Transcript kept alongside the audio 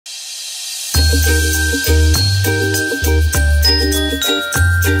What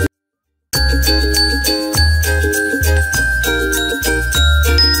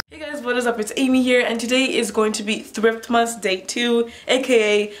is up, it's Amy here, and today is going to be Thriftmas Day 2,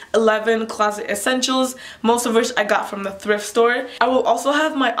 aka 11 closet essentials, most of which I got from the thrift store. I will also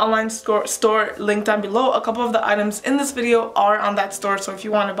have my online store linked down below. A couple of the items in this video are on that store, so if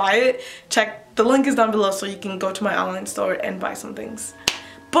you want to buy it, check, the link is down below so you can go to my online store and buy some things.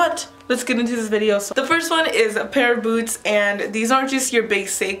 But let's get into this video. So the first one is a pair of boots, and these aren't just your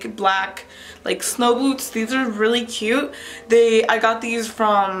basic black like snow boots. These are really cute. I got these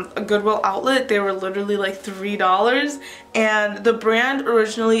from a Goodwill outlet. They were literally like $3, and the brand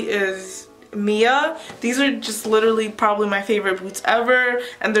originally is Mia. These are just literally probably my favorite boots ever,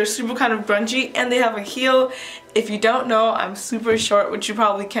 and they're super kind of grungy, and they have a heel. If you don't know, I'm super short, which you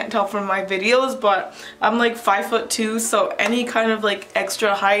probably can't tell from my videos, but I'm like 5'2", so any kind of like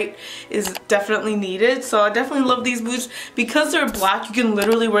extra height is definitely needed. So I definitely love these boots. Because they're black, you can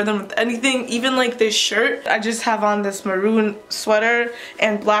literally wear them with anything, even like this shirt. I just have on this maroon sweater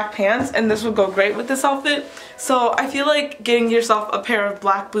and black pants, and this would go great with this outfit. So I feel like getting yourself a pair of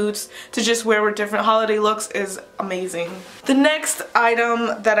black boots to just wear with different holiday looks is amazing. The next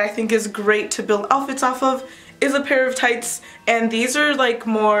item that I think is great to build outfits off of is a pair of tights, and these are like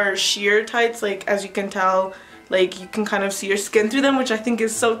more sheer tights. Like, as you can tell, like you can kind of see your skin through them, which I think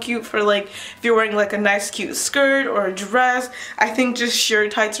is so cute for like if you're wearing like a nice cute skirt or a dress. I think just sheer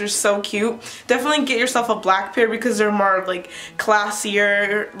tights are so cute. Definitely get yourself a black pair because they're more like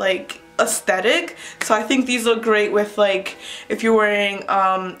classier, like aesthetic. So I think these look great with like if you're wearing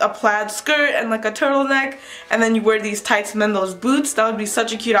a plaid skirt and like a turtleneck, and then you wear these tights and then those boots. That would be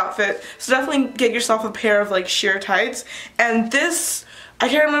such a cute outfit. So definitely get yourself a pair of like sheer tights. And this, I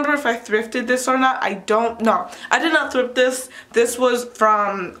can't remember if I thrifted this or not. I don't know. I did not thrift this. This was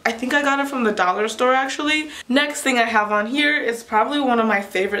from, I think I got it from the dollar store actually. Next thing I have on here is probably one of my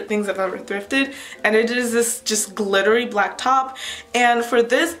favorite things I've ever thrifted, and it is this just glittery black top. And for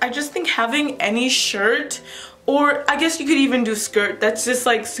this, I just think having any shirt, or I guess you could even do skirt, that's just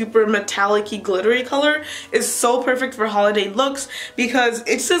like super metallic-y glittery color, is so perfect for holiday looks because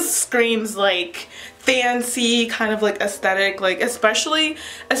it just screams like fancy kind of like aesthetic, like especially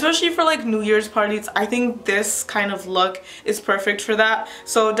for like New Year's parties. I think this kind of look is perfect for that.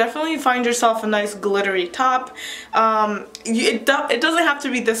 So definitely find yourself a nice glittery top. It doesn't have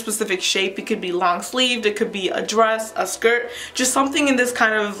to be this specific shape. It could be long sleeved, it could be a dress, a skirt, just something in this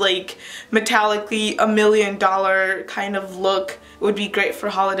kind of like metallically $1 million kind of look would be great for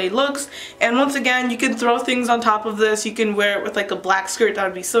holiday looks. And once again, you can throw things on top of this. You can wear it with like a black skirt, that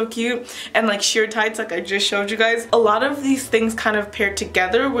would be so cute, and like sheer tights like I just showed you guys. A lot of these things kind of pair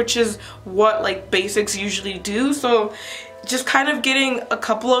together, which is what like basics usually do. So just kind of getting a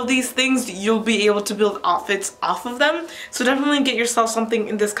couple of these things, you'll be able to build outfits off of them. So definitely get yourself something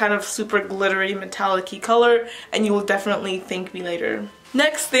in this kind of super glittery metallic-y color, and you will definitely thank me later.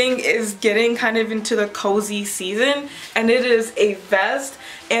 Next thing is getting kind of into the cozy season, and it is a vest.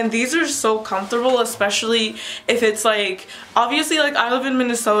 And these are so comfortable, especially if it's like, obviously like I live in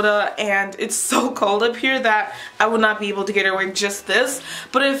Minnesota and it's so cold up here that I would not be able to get away with just this.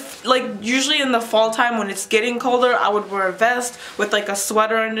 But if like usually in the fall time when it's getting colder, I would wear a vest with like a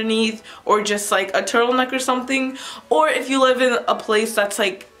sweater underneath, or just like a turtleneck or something. Or if you live in a place that's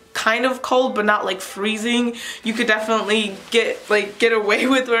like kind of cold but not like freezing, you could definitely get away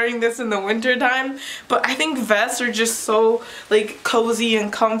with wearing this in the winter time. But I think vests are just so like cozy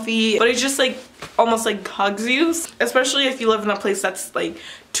and comfy, but it just like almost like hugs you, especially if you live in a place that's like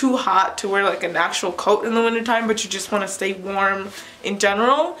too hot to wear like an actual coat in the wintertime, but you just want to stay warm in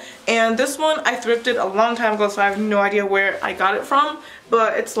general. And this one I thrifted a long time ago, so I have no idea where I got it from,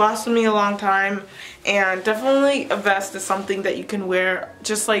 but it's lasted me a long time. And definitely a vest is something that you can wear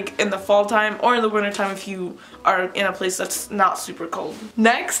just like in the fall time or in the winter time if you are in a place that's not super cold.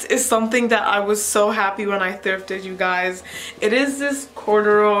 Next is something that I was so happy when I thrifted, you guys. It is this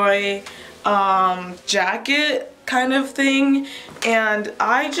corduroy jacket kind of thing, and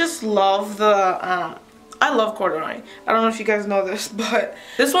I just love the I love corduroy. I don't know if you guys know this, but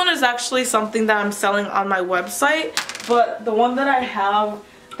this one is actually something that I'm selling on my website. But the one that I have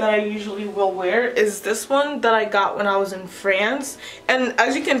that I usually will wear is this one that I got when I was in France. And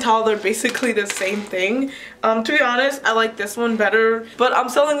as you can tell, they're basically the same thing. To be honest, I like this one better, but I'm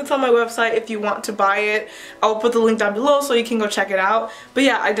selling this on my website. If you want to buy it, I'll put the link down below so you can go check it out. But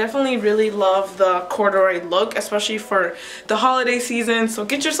yeah, I definitely really love the corduroy look, especially for the holiday season. So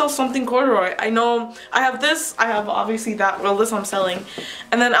get yourself something corduroy. I know I have this, I have obviously that, well, this I'm selling,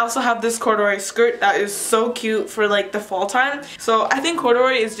 and then I also have this corduroy skirt that is so cute for like the fall time. So I think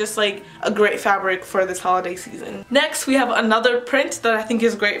corduroy is is just like a great fabric for this holiday season. Next, we have another print that I think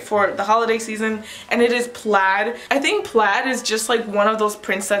is great for the holiday season, and it is plaid. I think plaid is just like one of those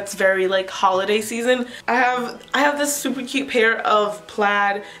prints that's very like holiday season. I have this super cute pair of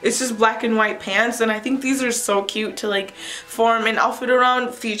plaid. It's just black and white pants, and I think these are so cute to like form an outfit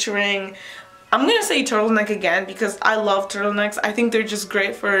around, featuring, I'm gonna say turtleneck again because I love turtlenecks. I think they're just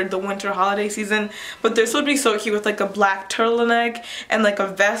great for the winter holiday season, but this would be so cute with like a black turtleneck and like a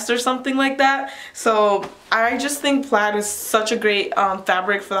vest or something like that. So I just think plaid is such a great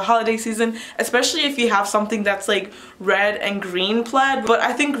fabric for the holiday season, especially if you have something that's like red and green plaid. But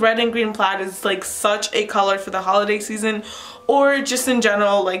I think red and green plaid is like such a color for the holiday season, or just in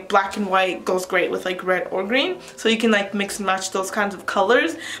general, like black and white goes great with like red or green, so you can like mix and match those kinds of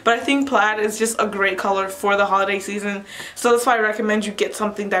colors. But I think plaid is just a great color for the holiday season, so that's why I recommend you get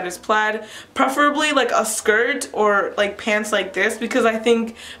something that is plaid, preferably like a skirt or like pants like this, because I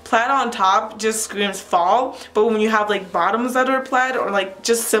think plaid on top just screams fall, but when you have like bottoms that are plaid, or like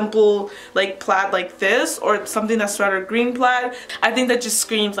just simple like plaid like this, or something that's sweater green plaid, I think that just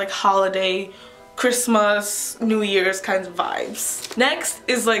screams like holiday, Christmas, New Year's kinds of vibes. Next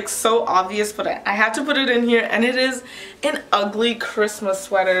is like so obvious, but I had to put it in here, and it is an ugly Christmas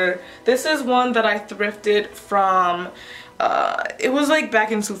sweater. This is one that I thrifted from, it was like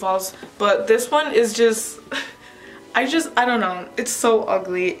back in Sioux Falls, but this one is just, I don't know, it's so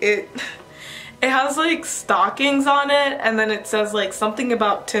ugly. It has like stockings on it, and then it says like something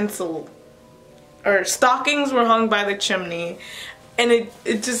about tinsel, or stockings were hung by the chimney. And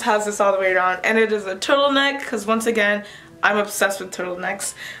it just has this all the way around, and it is a turtleneck, because once again, I'm obsessed with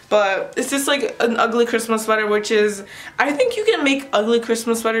turtlenecks. But it's just like an ugly Christmas sweater, which is, I think you can make ugly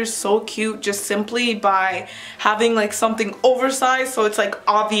Christmas sweaters so cute just simply by having like something oversized, so it's like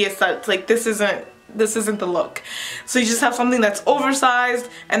obvious that it's like this isn't the look. So you just have something that's oversized,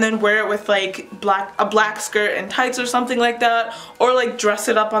 and then wear it with like a black skirt and tights or something like that, or like dress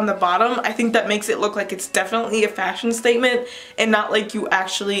it up on the bottom. I think that makes it look like it's definitely a fashion statement and not like you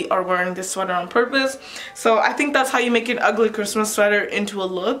actually are wearing this sweater on purpose. So I think that's how you make an ugly Christmas sweater into a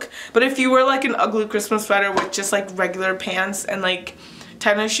look. But if you wear like an ugly Christmas sweater with just like regular pants and like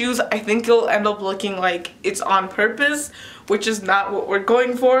tennis shoes, I think it'll end up looking like it's on purpose, which is not what we're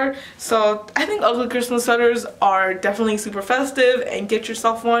going for. So I think ugly Christmas sweaters are definitely super festive, and get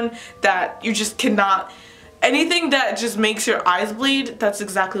yourself one that you just cannot, anything that just makes your eyes bleed, that's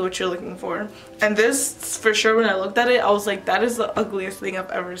exactly what you're looking for. And this, for sure, when I looked at it, I was like, that is the ugliest thing I've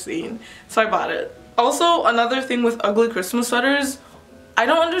ever seen. So I bought it. Also, another thing with ugly Christmas sweaters, I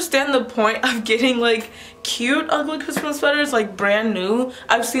don't understand the point of getting like cute ugly Christmas sweaters like brand new.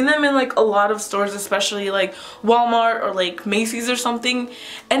 I've seen them in like a lot of stores, especially like Walmart or like Macy's or something,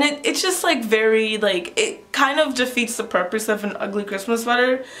 and it's just like very like, it kind of defeats the purpose of an ugly Christmas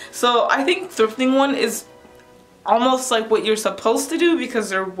sweater. So I think thrifting one is almost like what you're supposed to do, because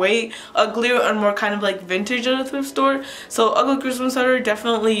they're way uglier and more kind of like vintage at a thrift store. So ugly Christmas sweater,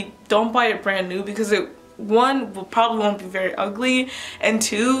 definitely don't buy it brand new, because it, one, probably won't be very ugly, and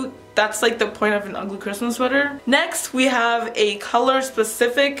two, that's like the point of an ugly Christmas sweater. Next, we have a color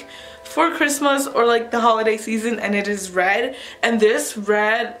specific for Christmas or like the holiday season, and it is red. And this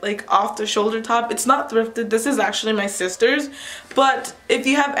red like off the shoulder top, it's not thrifted, this is actually my sister's, but if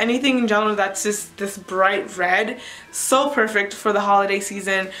you have anything in general that's just this bright red, so perfect for the holiday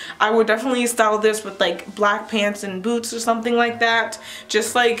season. I would definitely style this with like black pants and boots or something like that,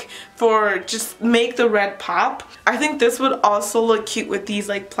 just like for just make the red pop. I think this would also look cute with these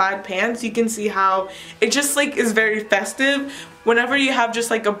like plaid pants. You can see how it just like is very festive. Whenever you have just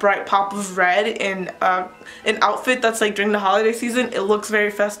like a bright pop of red in an outfit that's like during the holiday season, it looks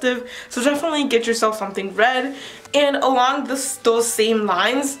very festive. So definitely get yourself something red. And along those same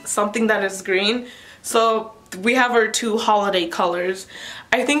lines, something that is green. So we have our two holiday colors.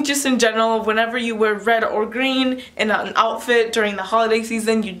 I think just in general, whenever you wear red or green in an outfit during the holiday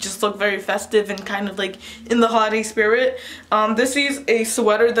season, you just look very festive and kind of like in the holiday spirit. This is a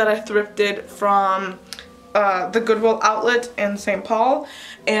sweater that I thrifted from the Goodwill outlet in St. Paul,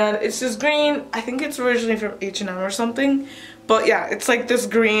 and it's just green. I think it's originally from H&M or something, but yeah, it's like this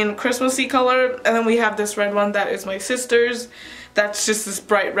green Christmassy color. And then we have this red one that is my sister's, that's just this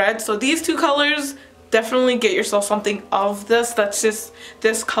bright red. So these two colors, definitely get yourself something of this that's just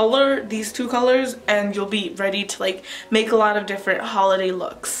this color, these two colors, and you'll be ready to like make a lot of different holiday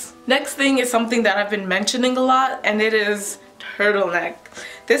looks. Next thing is something that I've been mentioning a lot, and it is turtleneck.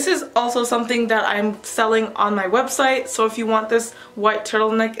 This is also something that I'm selling on my website, so if you want this white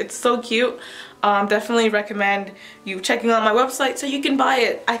turtleneck, it's so cute. definitely recommend you checking out my website so you can buy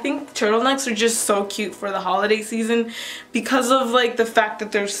it. I think turtlenecks are just so cute for the holiday season because of like the fact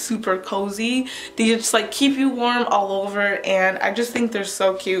that they're super cozy. They just like keep you warm all over, and I just think they're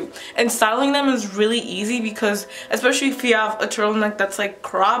so cute. And styling them is really easy because especially if you have a turtleneck that's like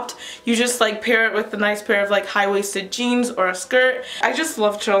cropped, you just like pair it with a nice pair of like high-waisted jeans or a skirt. I just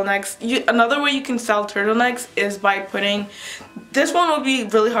love turtlenecks. Another way you can style turtlenecks is by putting, this one would be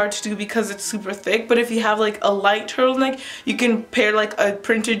really hard to do because it's super thick, but if you have like a light turtleneck, you can pair like a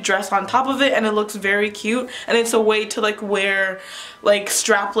printed dress on top of it and it looks very cute, and it's a way to like wear like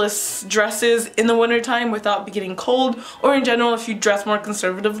strapless dresses in the wintertime without getting cold, or in general if you dress more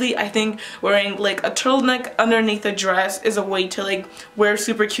conservatively. I think wearing like a turtleneck underneath a dress is a way to like wear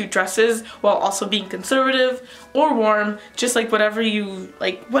super cute dresses while also being conservative or warm, just like whatever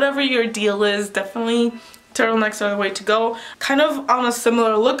your deal is. Definitely turtlenecks are the way to go. Kind of on a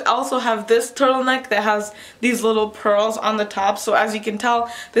similar look, I also have this turtleneck that has these little pearls on the top. So as you can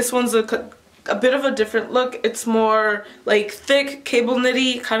tell, this one's a bit of a different look. It's more like thick, cable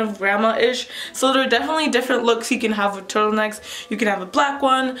knitty, kind of grandma-ish. So there are definitely different looks you can have with turtlenecks. You can have a black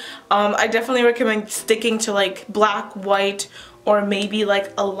one. I definitely recommend sticking to like black, white, or maybe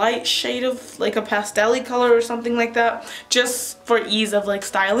like a light shade of like a pastel-y color or something like that, just for ease of like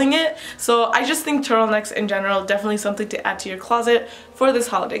styling it. So I just think turtlenecks in general, definitely something to add to your closet for this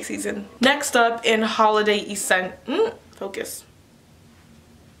holiday season. Next up in holiday focus.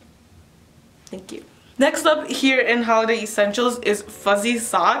 Thank you. Next up here in holiday essentials is fuzzy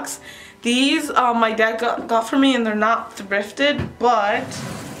socks. These my dad got for me, and they're not thrifted, but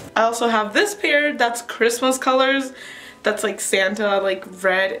I also have this pair that's Christmas colors. That's like Santa, like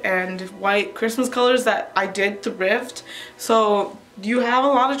red and white Christmas colors that I did thrift. So you have a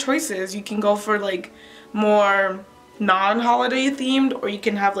lot of choices. You can go for like more non-holiday themed, or you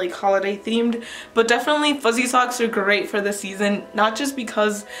can have like holiday themed, but definitely fuzzy socks are great for the season, not just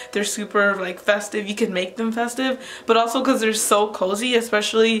because they're super like festive, you can make them festive, but also because they're so cozy,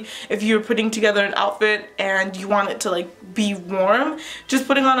 especially if you're putting together an outfit and you want it to like be warm. Just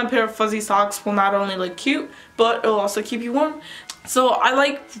putting on a pair of fuzzy socks will not only look cute, but it'll also keep you warm. So I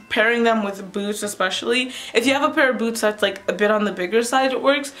like pairing them with boots, especially if you have a pair of boots that's like a bit on the bigger side, it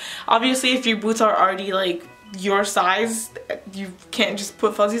works. Obviously if your boots are already like your size, you can't just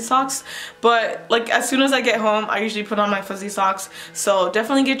put fuzzy socks, but like as soon as I get home I usually put on my fuzzy socks, so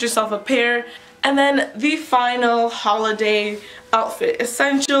definitely get yourself a pair. And then the final holiday outfit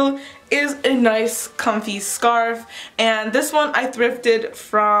essential is a nice comfy scarf, and this one I thrifted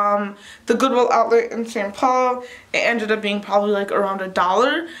from the Goodwill outlet in St. Paul. It ended up being probably like around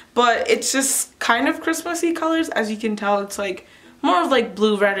 $1, but it's just kind of Christmassy colors. As you can tell, it's like more of like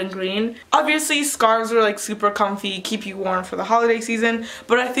blue, red, and green. Obviously scarves are like super comfy, keep you warm for the holiday season,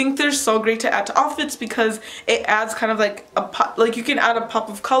 but I think they're so great to add to outfits because it adds kind of like a pop, like you can add a pop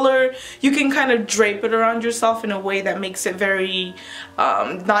of color, you can kind of drape it around yourself in a way that makes it very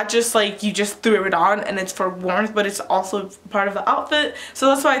not just like you just threw it on and it's for warmth, but it's also part of the outfit. So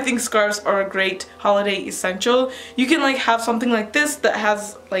that's why I think scarves are a great holiday essential. You can like have something like this that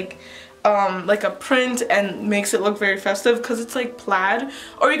has like a print and makes it look very festive because it's like plaid,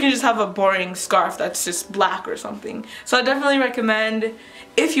 or you can just have a boring scarf that's just black or something. So I definitely recommend,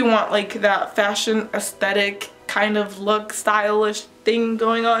 if you want like that fashion aesthetic kind of look, stylish thing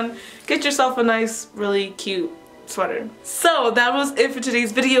going on, get yourself a nice, really cute sweater. So that was it for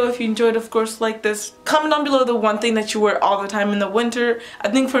today's video. If you enjoyed, of course, like this. Comment down below the one thing that you wear all the time in the winter. I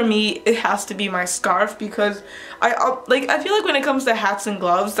think for me it has to be my scarf, because I feel like when it comes to hats and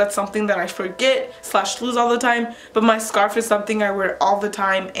gloves, that's something that I forget / lose all the time, but my scarf is something I wear all the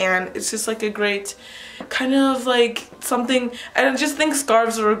time, and it's just like a great kind of like something, and I just think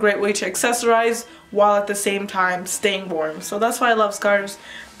scarves are a great way to accessorize while at the same time staying warm. So that's why I love scarves.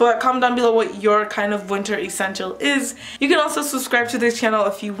 But comment down below what your kind of winter essential is. You can also subscribe to this channel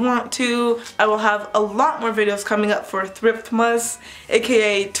if you want to. I will have a lot more videos coming up for Thriftmas,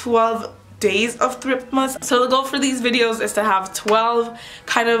 aka 12 days of Thriftmas. So the goal for these videos is to have 12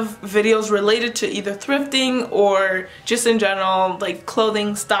 kind of videos related to either thrifting or just in general like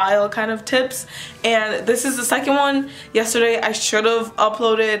clothing style kind of tips, and this is the second one. Yesterday I should have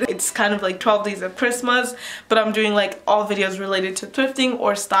uploaded, it's kind of like 12 days of Christmas, but I'm doing like all videos related to thrifting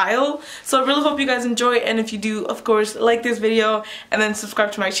or style. So I really hope you guys enjoy, and if you do, of course, like this video and then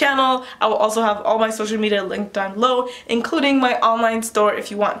subscribe to my channel. I will also have all my social media linked down below, including my online store if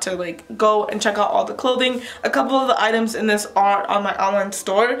you want to like go and check out all the clothing. A couple of the items in this are on my online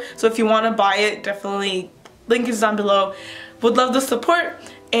store, so if you want to buy it, definitely link is down below. Would love the support,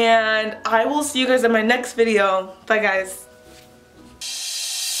 and I will see you guys in my next video. Bye guys.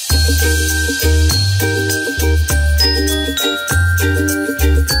 bye.